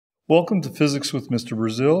Welcome to Physics with Mr.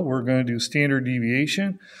 Brazil. We're going to do standard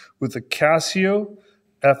deviation with the Casio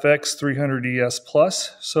fx300es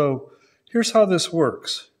Plus. So here's how this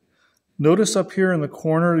works. Notice up here in the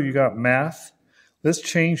corner you got math. Let's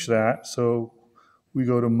change that. So we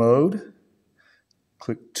go to mode,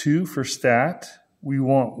 click 2 for stat. We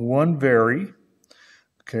want 1 vary.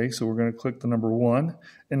 Okay, so we're going to click the number 1.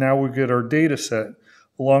 And now we get our data set.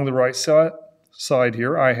 Along the right side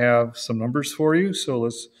here, I have some numbers for you. So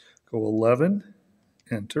let's go 11,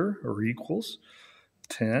 enter, or equals,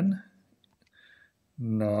 10,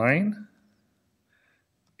 9,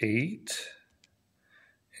 8,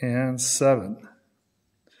 and 7.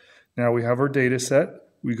 Now we have our data set.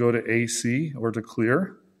 We go to AC, or to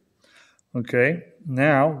clear. Okay,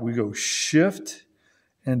 now we go shift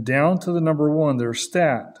and down to the number 1, there's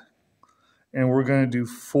stat. And we're going to do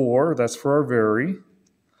 4, that's for our vary.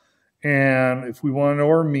 And if we want to know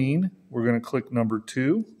our mean, we're going to click number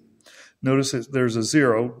 2. Notice that there's a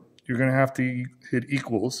 0. You're going to have to hit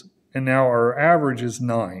equals. And now our average is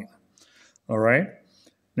 9. All right.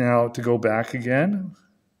 Now to go back again,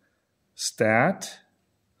 stat,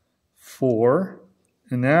 4.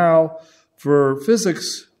 And now for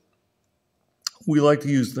physics, we like to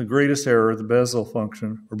use the greatest error, the Bezel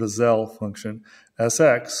function, or Bezel function,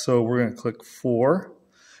 Sx. So we're going to click 4.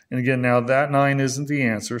 And again, now that 9 isn't the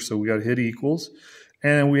answer, so we got to hit equals.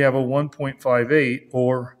 And we have a 1.58,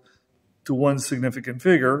 or to one significant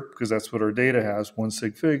figure, because that's what our data has, 1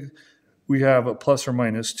 sig fig, we have a plus or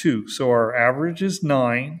minus 2. So our average is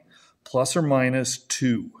 9 plus or minus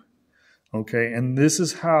 2. Okay, and this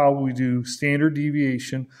is how we do standard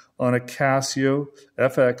deviation on a Casio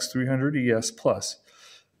fx300es Plus.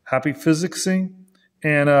 Happy physicsing,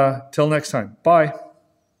 and till next time. Bye.